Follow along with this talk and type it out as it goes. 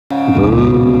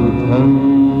बुद्धं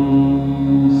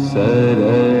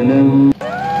शरणं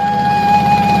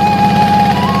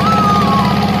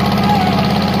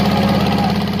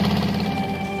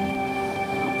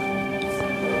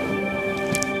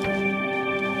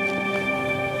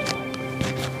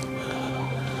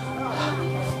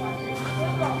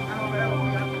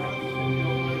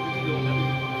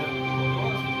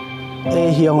এই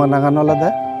হিয়ঙনাগান অলদে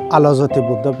আলজ্যোতি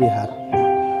বুদ্ধ বিহার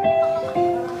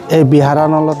এই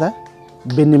বিহারান অলদে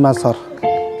বিনিমাছর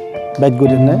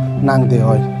বেদগুরিনে নাংদি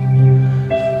হয়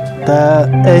তা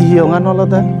এই হিয়ঙান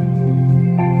অলদে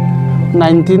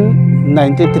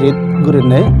 1993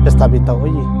 গুরিনে স্থাপিত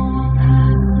হই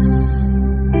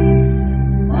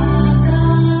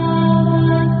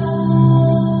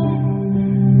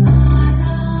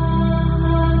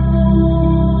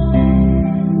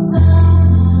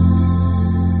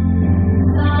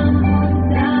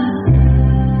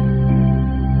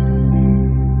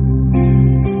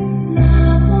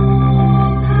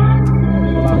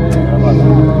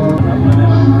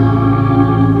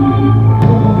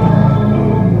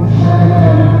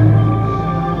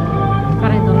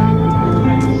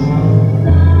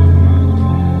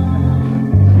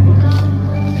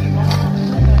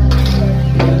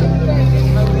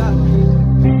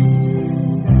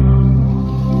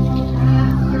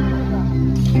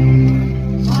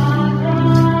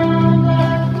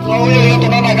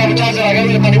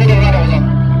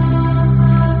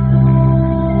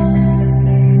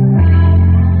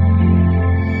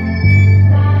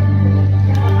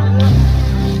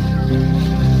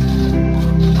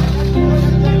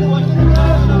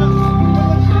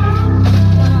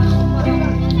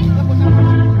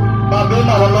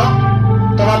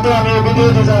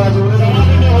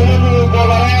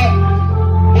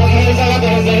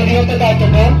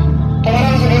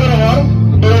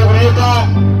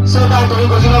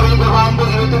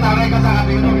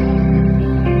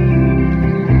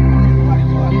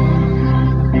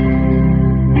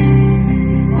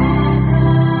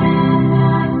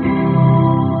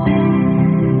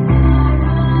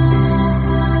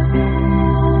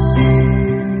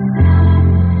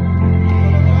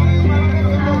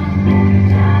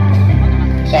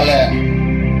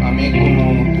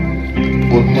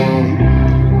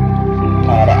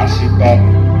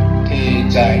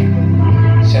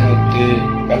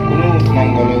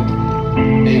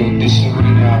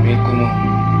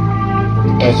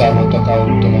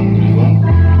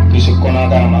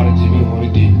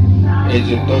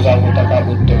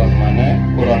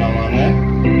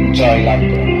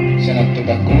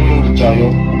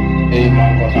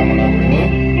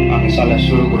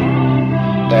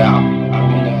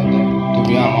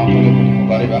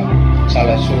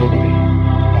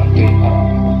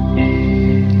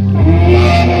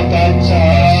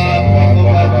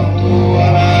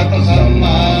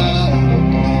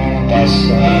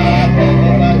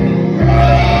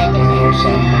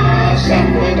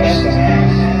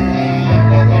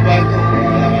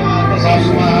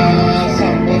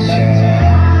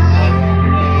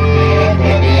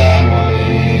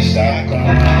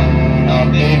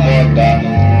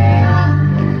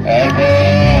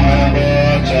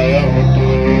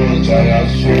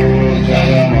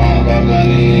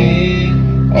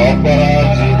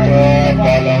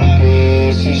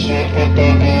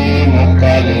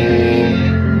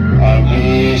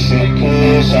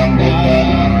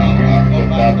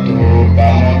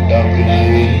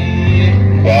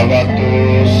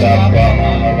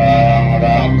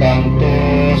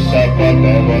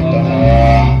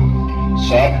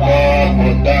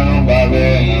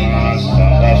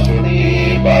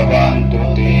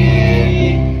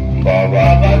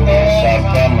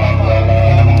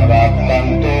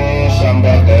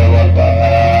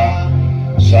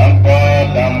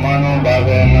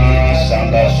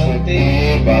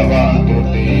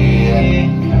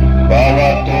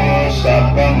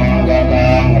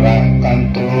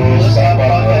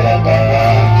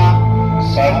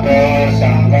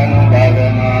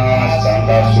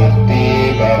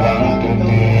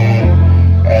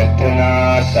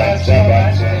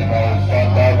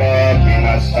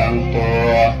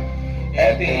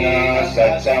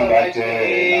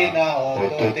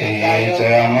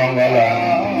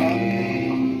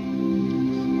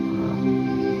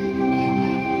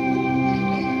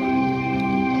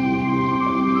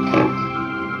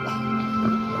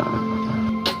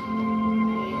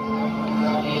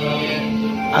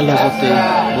আলজ্যোতি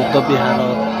বুদ্ধ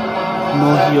বিহারত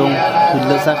নহিয়ং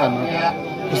তুল্য জাগানত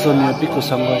উজনীয়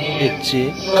বিকুসংগ AC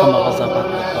খামাকা জাবাত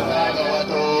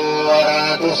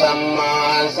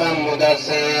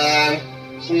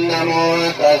Namo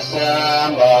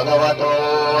tassa bhagavato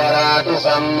arahato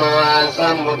samma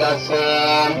sambuddhassa.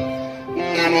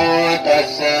 Namo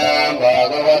tassa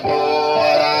bhagavato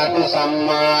arahato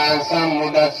samma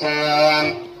sambuddhassa.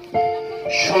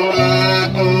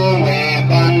 Shunatu me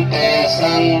bante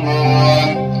sangho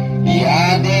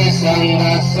yadi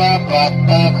sanghassa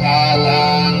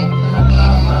pattakhalang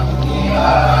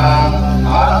amatiyang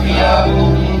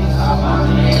atyabumi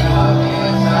samannena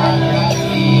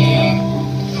kesayaki.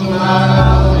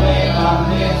 Shunatu me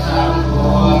bante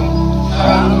sangho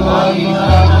sangho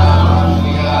yudhanamam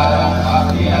viyarang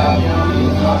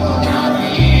atyabumi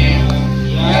samannena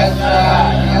yasa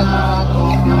yamato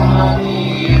kamati.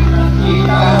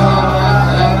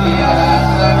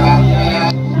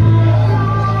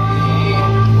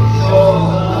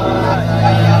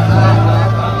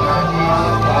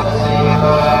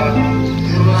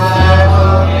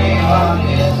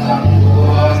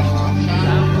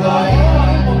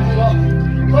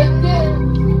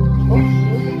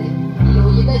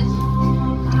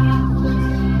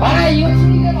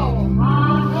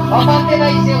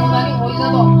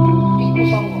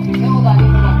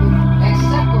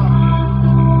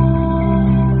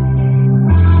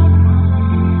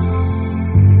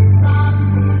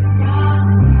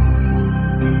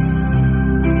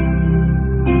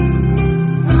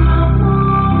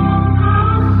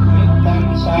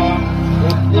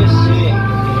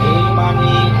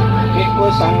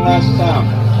 Sanggasa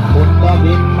Buddha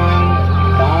Bimman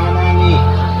Danani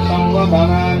Sangha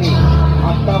Danani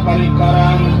Atta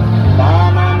Parikarang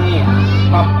Danani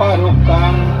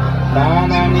Paparukang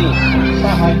Danani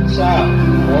Sahaja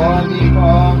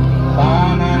Wadipa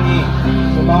Danani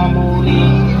Sumamuni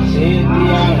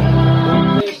Sediang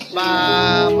Bà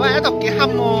vẽ đọc cái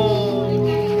hâm mồ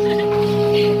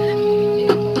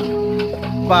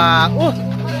bà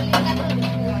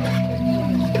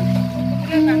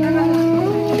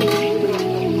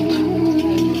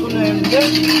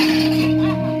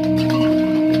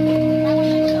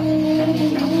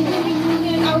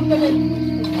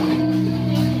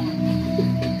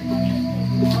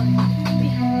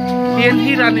Hiên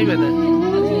hi ra đi về đây.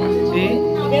 Gì?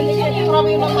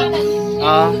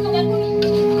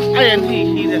 Ai ăn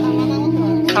hi đây.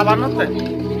 Kapan nanti?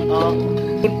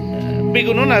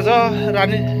 Bikin nuna zo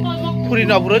rani puri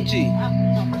na buroji.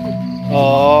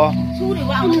 Suri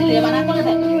wa ang sili ba na ko deh.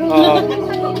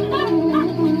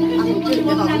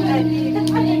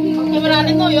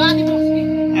 Gimana ko yo ani mo?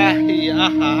 Iya,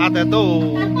 ada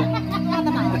tuh.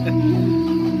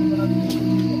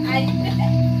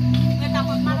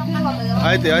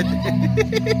 Ay de.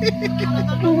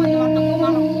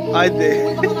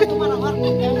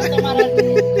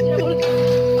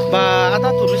 Ba ada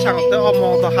tuh sang teh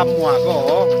omong tuh hamu aku.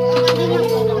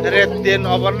 Redien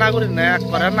over na gue nek,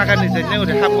 karena nakan disini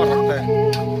udah hamu teh.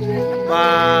 Ba.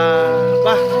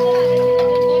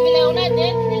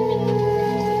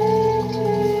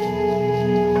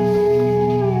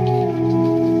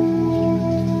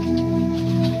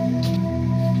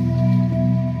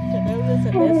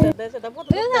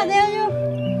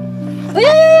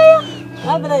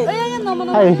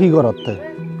 Hai higorotte.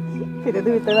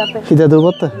 Hide du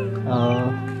botte.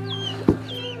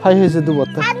 Hai hise du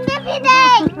botte.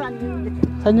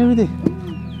 Sanne bide.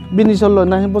 Bini sollo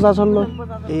nahi boza sollo.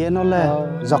 Iye nole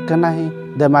jokke nahi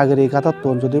demagri kata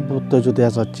ton jodi butto jodi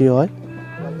ajacci hoy.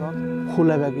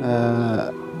 Khule bagi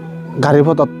gari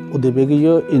photot udebe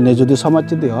giyo ine jodi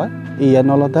samacci di hoy. Iye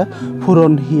nolote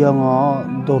puron hiyongo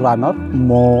doranor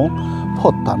mo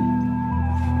photan.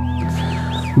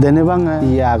 Dene bang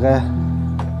iya ke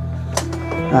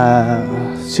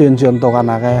siun tokan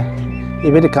ake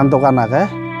ibe di kantokan ake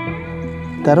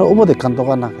tero ubo di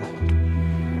kantokan ake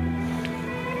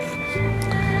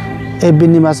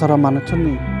bini masara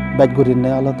manuchuni baik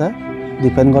gurinne alota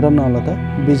depend koron alota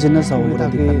business awira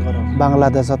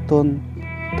Bangladesh atun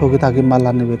thogi thaki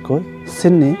malani bekoi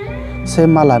sinni se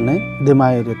malane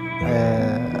dimaire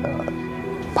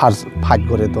fight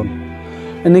gore ton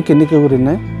eniki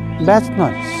gurinne batch not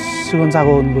sigon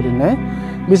jagon gurinne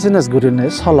business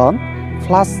gurinne salon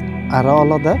plus aro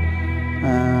alode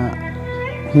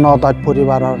nodat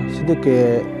poribarar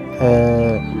sidike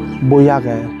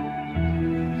boyage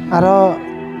aro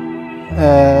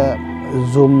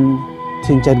zoom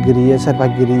 3-4 giriye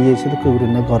 4-5 giriye sidike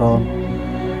gurinne goron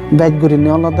batch gurinne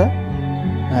alode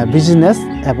business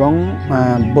ebong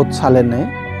bot salene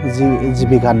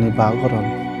জীবিকা নির্বাহ goron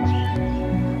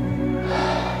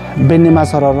Bini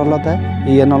masarar alode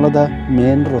iyen alode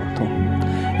main road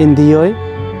Indioi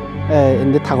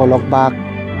indi thagolok bag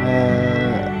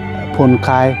phone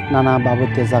khai nana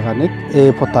babote jaganik e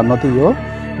potanot iyo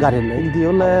gari le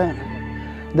indiole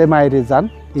de mairi jan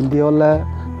indi ole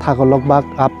thagolok bak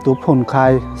aptu phone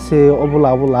khai se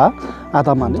obula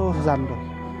adamani jando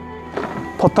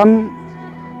photan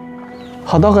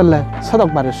hodogele sodok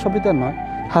bare sobite noy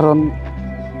karon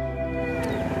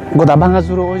goda banga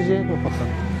juro oje photan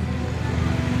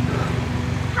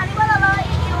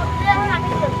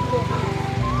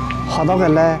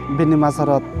hodogele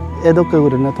binimasarot edokke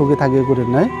gurine thogi thagi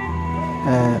gurine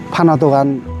phana dogan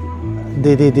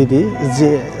didi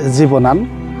jibonan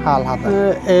hal hata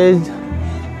এই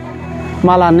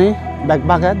malani bag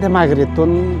baga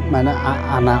demagritun mana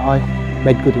ana oi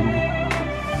bag gurini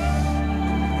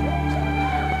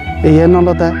iya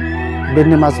noloda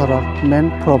binimasarot main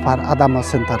proper adama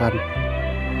centeran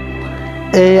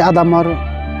এই adamar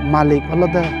malik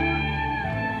holoda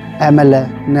MLA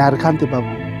Nehar Khanti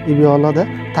babu ibi holoda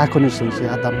takoni sungsi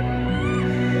adam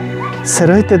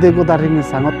seroite de godarini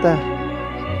sangotte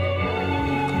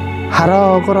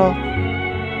harogoro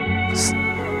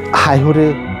haihuri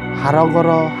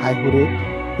harogoro haihuri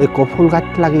eko phul gat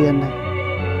lagiyane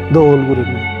dol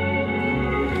gurini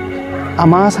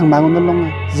ama sangbangun longe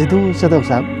jidu sedok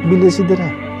sak bilesi dira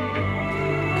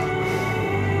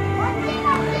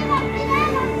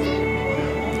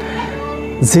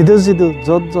jidu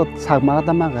jot sagma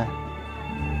damaga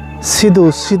sidu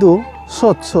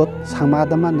sot sagma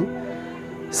damani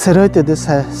seroite de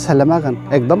salamagan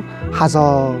ekdom hazar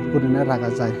gurine raga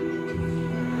jay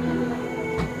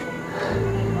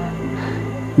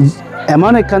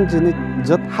এমন একখান জিনিস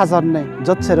যত হাজার নেই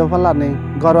যত সেরোফালা নেই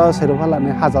গড় সেরোফালা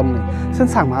নেই হাজার নেই সে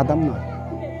সাংমা আদাম নয়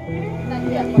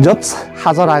যত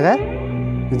হাজার আগে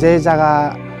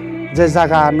যে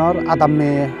জায়গা নর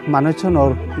আদামে মানুষ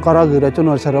নর গড় গিরে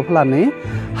চুনর সেরোফালা নেই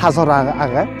হাজার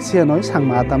আগে সে নয়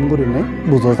সাংমা আদাম গুরি নেই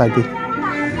বুঝো যাই দি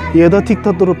ইয়েদো ঠিক তো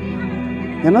দুরূপ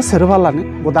এন সেরোফালা নেই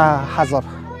বোধা হাজার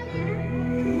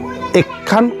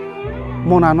একখান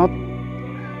মনানত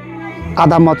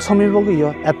adamot somibogiyo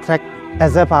attract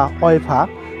ezepa oifa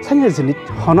sangye jinit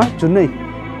hono junei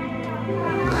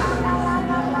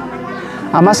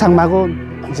ama sangmagon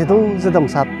jidu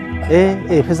jidongsat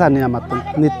e phesani amatun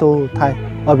nito thai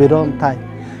obirom thai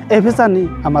e phesani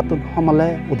amatun homale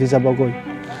udi jabogoi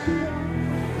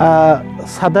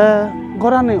sada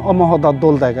gorani omohoda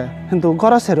dol daga hintu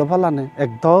gora sero falane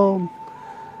ekdom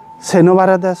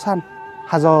senobare de san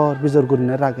hajar bijor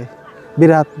gurine rage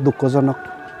birat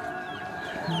dukkojonok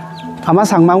ama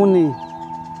sangmauni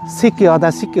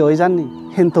sikki oy jani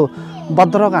hintu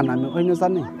bodro ganami oino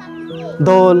jani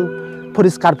dol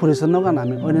poriskar porichonno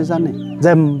ganami oino jani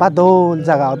jemba dol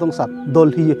jaga odongsat dol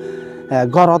hi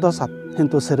gorodosat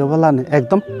hintu serobalani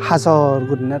ekdom hajar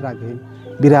gurine rage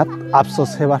birat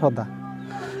afsos hebar hoda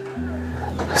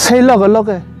sei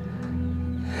loge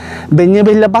benye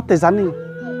belle batte jani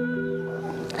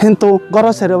hintu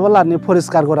goro serobalani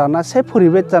poriskar gorana se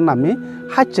poribesh janami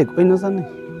hachek oino jani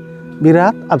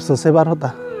birat afsos hebar hoda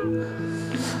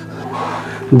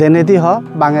denedi ho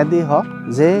bangedi ho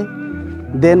je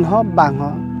den ho bang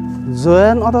ho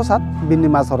joen odosat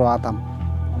binimasoro atam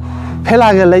phela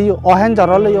gele yo ohen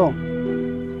jarole yo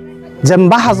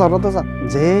jemba hazar odosat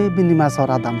je binimasor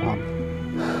adam ho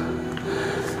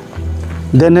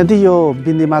denedi yo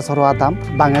binimasoro atam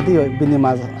bangedi yo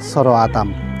binimasoro atam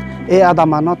e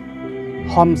adamanot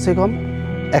homse kom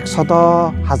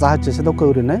 100,000 jese do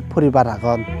kourine poribar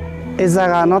agon এই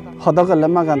জায়গানত হদগলে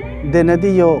মাগান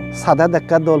দেনেদিও সাদা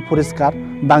দেখা দল পরিষ্কার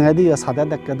বাঙাদিও সাদা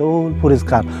দেখা দল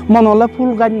পরিষ্কার মনলে ফুল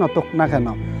গান নতক না কেন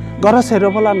ঘর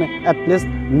সেরোফলানে এটলিস্ট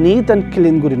নিট এন্ড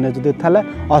ক্লিন গুরিনে যদি তাহলে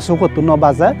অসুখ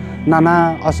নবাজে নানা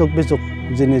অসুখ বিসুখ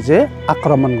জিনিসে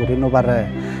আক্রমণ করি নবারে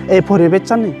এই পরিবেশ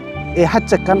চানি এই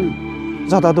হাতচেকানি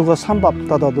যতটুকু সম্ভব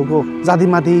ততটুকু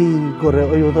জাদিমাদি করে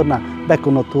ওই না বেকু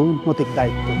নতুন নৈতিক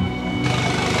দায়িত্ব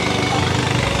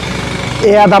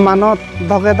এই আদামানত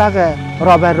দগে দাগে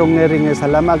রবে রঙে রিঙে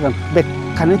সালামাগন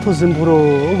বেখানি থুজিম পুরো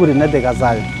গুরিনে দেখা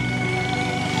যায়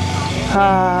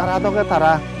তারা দগে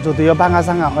তারা যদিও বাঙা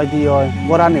জাঙা হয় দি হয়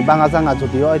গোরানি বাঙা জাঙা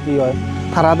যদিও হয় দি হয়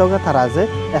তারা দগে তারা যে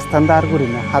স্ট্যান্ডার্ড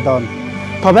গুরিনে সাধন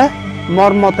তবে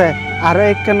মর মতে আরো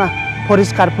একখানা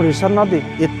পরিষ্কার পরিচ্ছন্ন দি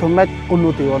ইথুনলাই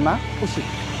উন্নতিও না উচিত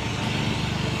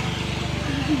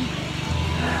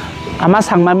আমার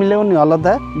সাংমা মিলেও নি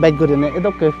অলদে বাইক গুরিনে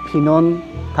এদকে ফিনন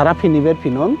তারা ফিনিবের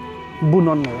ফিনন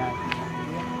বুনন নয়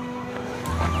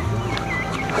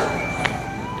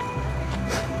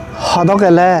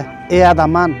হদগেলে এ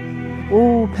আদামান ও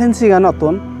ফেন্সিং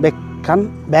নতুন বেগখান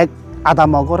বেগ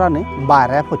আদামগরানি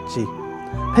বারে ফচ্ছি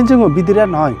ফেন্সিং বিদিরে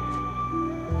নয়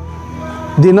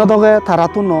দিনদগে তারা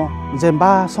তুনো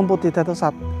যেবা সম্পত্তি তো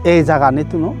সাত এই জায়গানি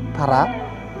তুনো তারা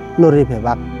লরি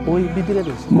ভেবাক ওই বিদিরে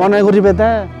মনে করিবে দে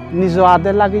নিজ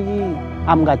আদে লাগি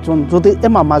আম গাছন যদি এ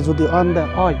মামা যদি অন্দে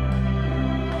হয়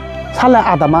সালে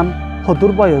আদামান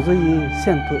হতুর বয়স ই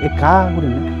সেন্টু একা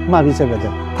গুরিনে মাবি সেবেদে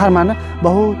তার মানে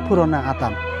বহুত পুরোনা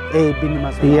আদাম এই বিনি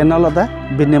মাছ ইয়ে নলদে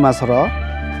বিনি মাছর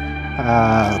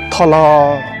থল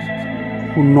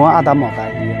শূন্য আদাম অকা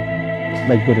ইয়ে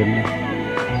বাইক গুরিনে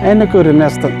এনে গুরিনে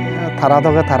থারা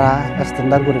দগে থারা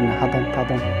স্ট্যান্ডার্ড গুরিনে হাদন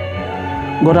থাদন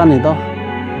গোরানি দ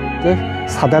যে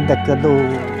সাদা দেখতে দো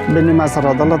বিনি মাছর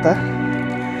দলতে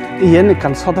ইয়ে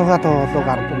নিকান সদগা তো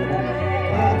দোকান তুমি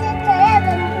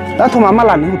다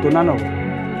도마말라니 후도 나노.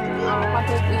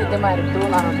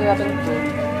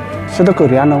 저도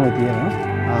코리아노 어디야?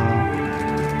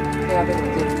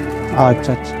 अच्छा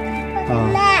अच्छा.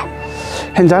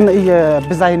 현장 이게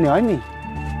비자이네 아니?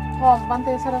 반대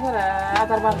사람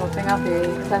아들 반 고생 앞에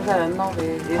산사람 노베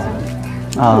예상.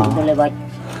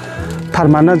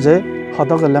 थारमाने जे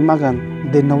हदगले मागान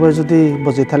दिनवे जुदि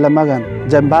बजि थाले मागान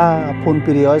जेनबा फोन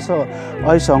पिरि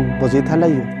अयसं बजि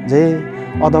थालायो जे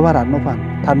अदबारा नो पान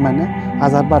थारमाने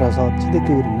 1000-1200 चिदि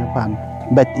किरिने पान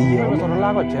बेट इयो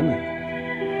लागो छने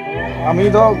আমি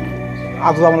তো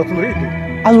আজু আমলা তুনরি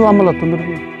आजु आमला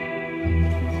तुनरि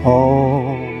ओ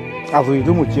আজু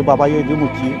ইদু মুচি বাবা ইদু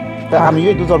মুচি তা আমি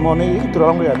ইদু জন্ম নেই ইতুরা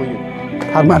রং লইয়া বই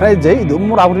थारमाने जे इदु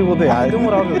मुराबरि बदे आ ইদু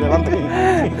মোরা হইছে বান্তে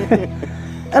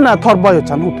एना थरबाय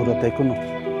छान हुतुरते कुनो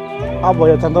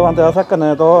আবয় চান্দ বান্তে সাকানে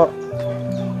তো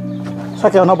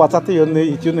সাকেনা বাচ্চাতে ইনে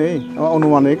ইচুনে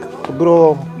অনুমানিক দূর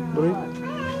দূরি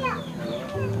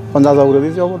 50 যাওরে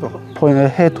দিছে হবো তো 포이네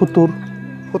해 투투르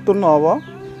ফুতুর নহব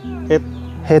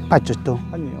해 빠졌도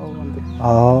아니 বান্তে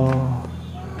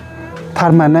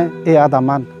थारमाने ए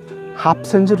आदामान हाफ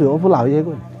सेन्चुरी ओबलाव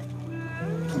예고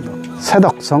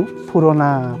세덕성 पुरोना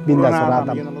बिन्दासरा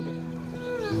आदाम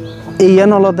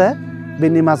이연올로데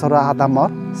비니마서라 아담어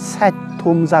셋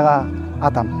톰자가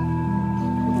아담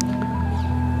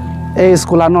ए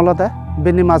स्कुलानोलोदे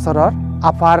बिनिमासर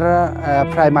आपार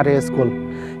प्राइमारी स्कुल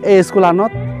ए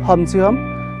स्कुलानोत हमसिहम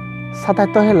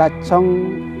 27 हेलाचं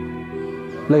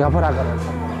लेखाफरा करे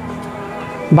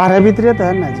बारे भितरे त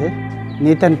ना जे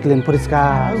नीट एंड क्लीन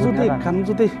परिष्कार जुदि खान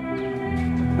जुदि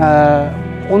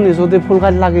उनि जुदि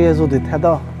फुलगाज लागे जुदि थेद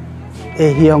ए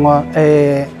हियंग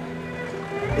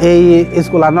ए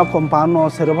स्कुलानो कम्पाउन्ड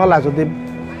सेरफला जुदि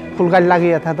फुलगाज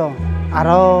लागे थेद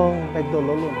आरो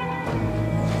एकदललो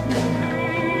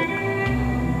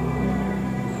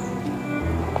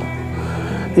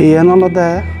इयानोलोदे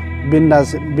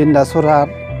बिन्दासोरा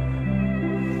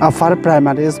आफार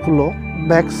प्राइमारी स्कुलो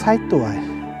बैक साइड तो आए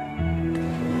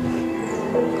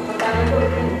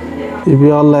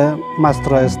इबियाले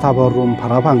मास्टर स्टाफ रूम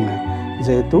भाड़ा भांगे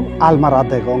जेतु आलमारा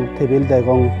देगं टेबिल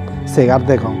देगं सेगार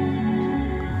देगं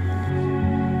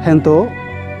हेंतो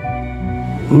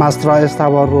मास्टर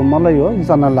स्टाफ रूम मलायो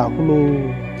जानला हुलु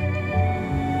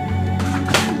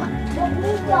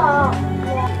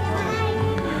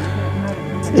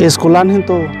स्कुलान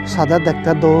हिंतो सादा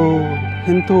देखता दो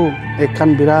हिंतो एकान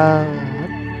बिराट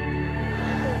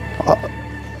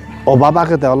अबाबा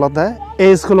के देवलते ए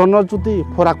स्कुलानो जुदि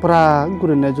फराक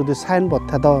गुरिने जुदि साइन बोर्ड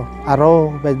था दो आरो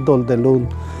बे दोल देलुन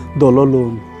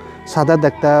दोललुन सादा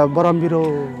देखता बरम बिरो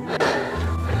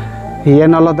ये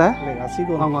नलदा लेगासी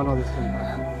को हंगनो दिसुन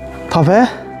तबे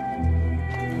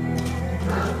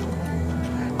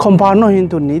कम्पाउन्ड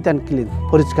हिंतो नीट एंड क्लीन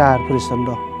परिष्कार परिच्छन्न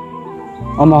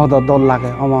अमहद दल लागे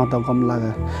अमहद गम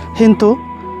लागे किन्तु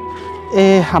ए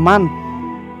हामान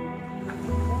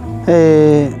ए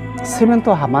सिमेंट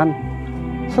हामान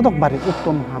सदक बारी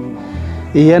उत्तम हाम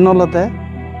इये नलते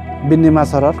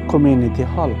बिनिमासर community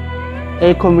hall a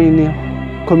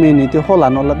community hall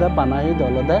नलते बानाय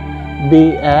दलते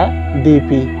BADP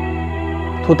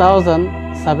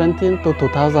 2017 to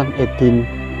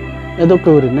 2018 एदो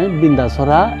करिने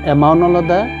बिन्दासरा amount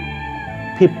नलते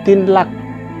 15 lakh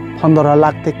 15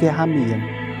 lakh থেকে হামিয়েন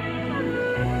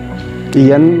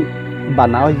ইয়ান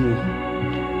বানাও ই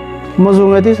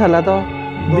মজুঙেদি সালা তো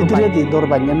বিদ্রে দি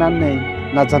দরবাইনে না নেই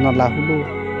না জানালা হলো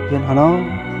ইয়ান হনো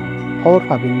হর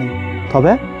পাবিন নেই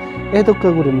তবে এতো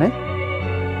কগুরি নেই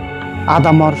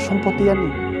আদামর সম্পত্তি আনি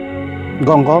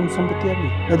গঙ্গম সম্পত্তি আনি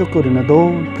এতো করিনা দো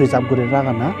প্রিজার্ভ করে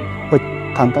রাখানা হই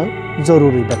থানতা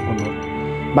জরুরি ব্যাপার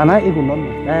বানা এগুলো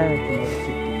না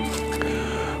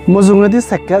মজুঙেদি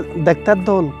সেকা দেখতা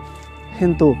দল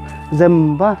কিন্তু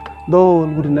যেমবা দল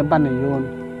গুরিনে বানাইন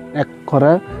এক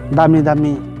করে দামি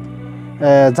দামি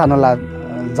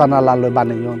জানালা লই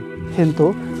বানাইন কিন্তু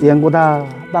ইয়াং গোদা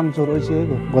বাংজর হইছে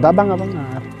গোদা বাঙা বাঙা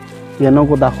আর ইয়ান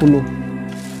গোদা হুলু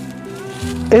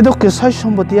এদকে সয়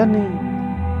সম্পত্তি আনি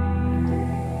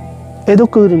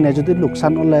এদকে রিনে যদি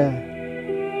লোকসান হলে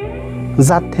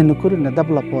জাত হেনে করিনে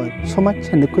ডেভেলপ হয় সমাজ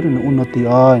হেনে করিনে উন্নতি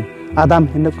হয় আদাম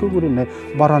হেনে করিনে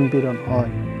বরণ বিরণ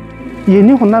হয়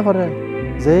ইনি হন্না করে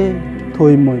যে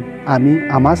থৈ মই আমি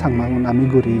আমাৰ চাংমাগুণ আমি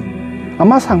ঘূৰি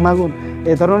আমাৰ চাংমাগুণ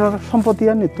এই ধৰণৰ সম্পত্তি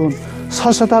নিতুন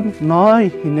সচেতন নয়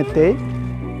হিনেতে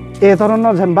এই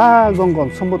ধৰণৰ যেনবা গংগম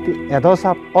সম্পত্তি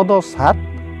এডচাত অদচাত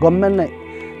গভৰ্ণমেণ্টে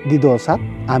দিদচাত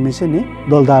আমি চেনি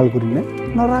দলদাল কৰিনে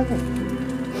নৰাগে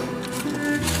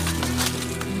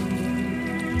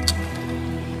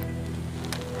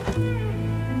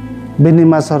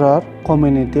বেনিমাছৰৰ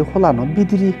কমিউনিটি খোলানো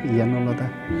বিদিৰি ইয়া নলদা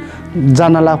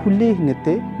জানালা খুলি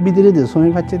হিনেতে বিদিৰি দিয়ে চমি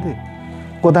ফাটছে দে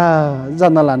কোদা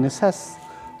জানালানি শেষ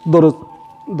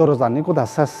দরজানি কোদা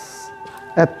শেষ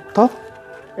এত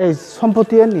এই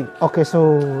সম্পত্তি আনি অকেশর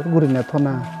গুরিনে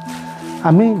থনা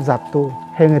আমি যাতো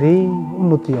হেংরি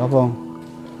উন্নতি হবং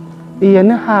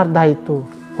ইয়ানি হার দায়িত্ব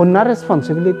কন্যা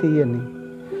রেসপন্সিবিলিটি ইয়ানি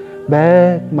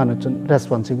বেগ মানুষজন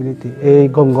রেসপন্সিবিলিটি এই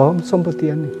গঙ্গম সম্পত্তি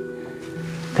আনি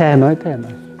থে নয়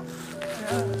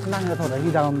নাঙ্গে ধরে কি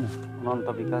যাম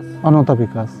অনন্ত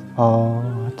বিকাশ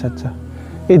আচ্ছা আচ্ছা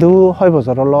এইটো 6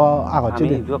 বছৰৰ আগত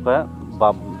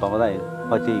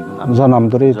জনম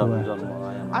ধৰি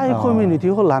আই কমিউনিটি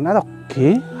হলান কি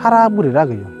হারা বুড়ি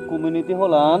রাগে কমিউনিটি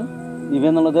হলান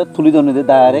ইভেন হলদে তুলি দনে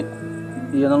ডাইরেক্ট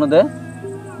ইভেন হলদে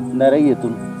ডাইরেক্ট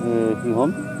ইতুন কি হম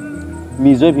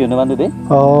মিজো ভিনে বান্ধে দে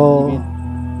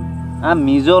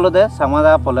মিজো হলদে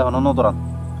সামাদা পলে হন নদরান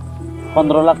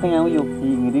 15 লাখ টাকা ইউ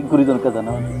ইংরি ঘুরি দরকা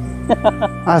জানা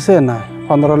আছে না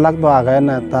 15 লাখ তো আগে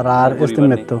না তার আর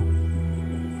এস্টিমেট তো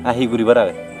আহি ঘুরিবার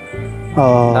আগে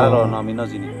তার আমি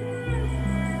নজিনি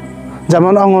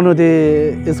যেমন অঙ্গনদী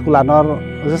স্কুলানৰ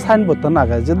যে সাইনবোর্ড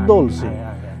নাগে যে দলছে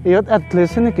ইয়ত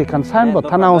এটলিস্ট নেকি খান সাইনবোর্ড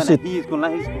থানা উচিত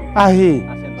আহি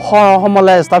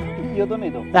সমলে স্টাফ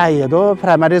ইয়তো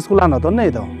প্রাইমারি স্কুলানত নেই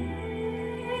তো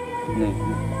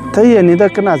তাই এনি দে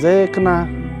কেনা যে কেনা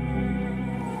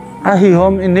আহি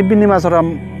হম এনে বিনিমাছরাম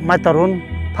মাইতারুন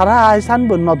তারা আই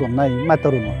সাইনবোর্ড নদন নাই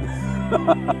মাইতারুন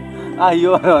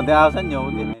আইও দে আসান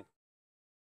যাও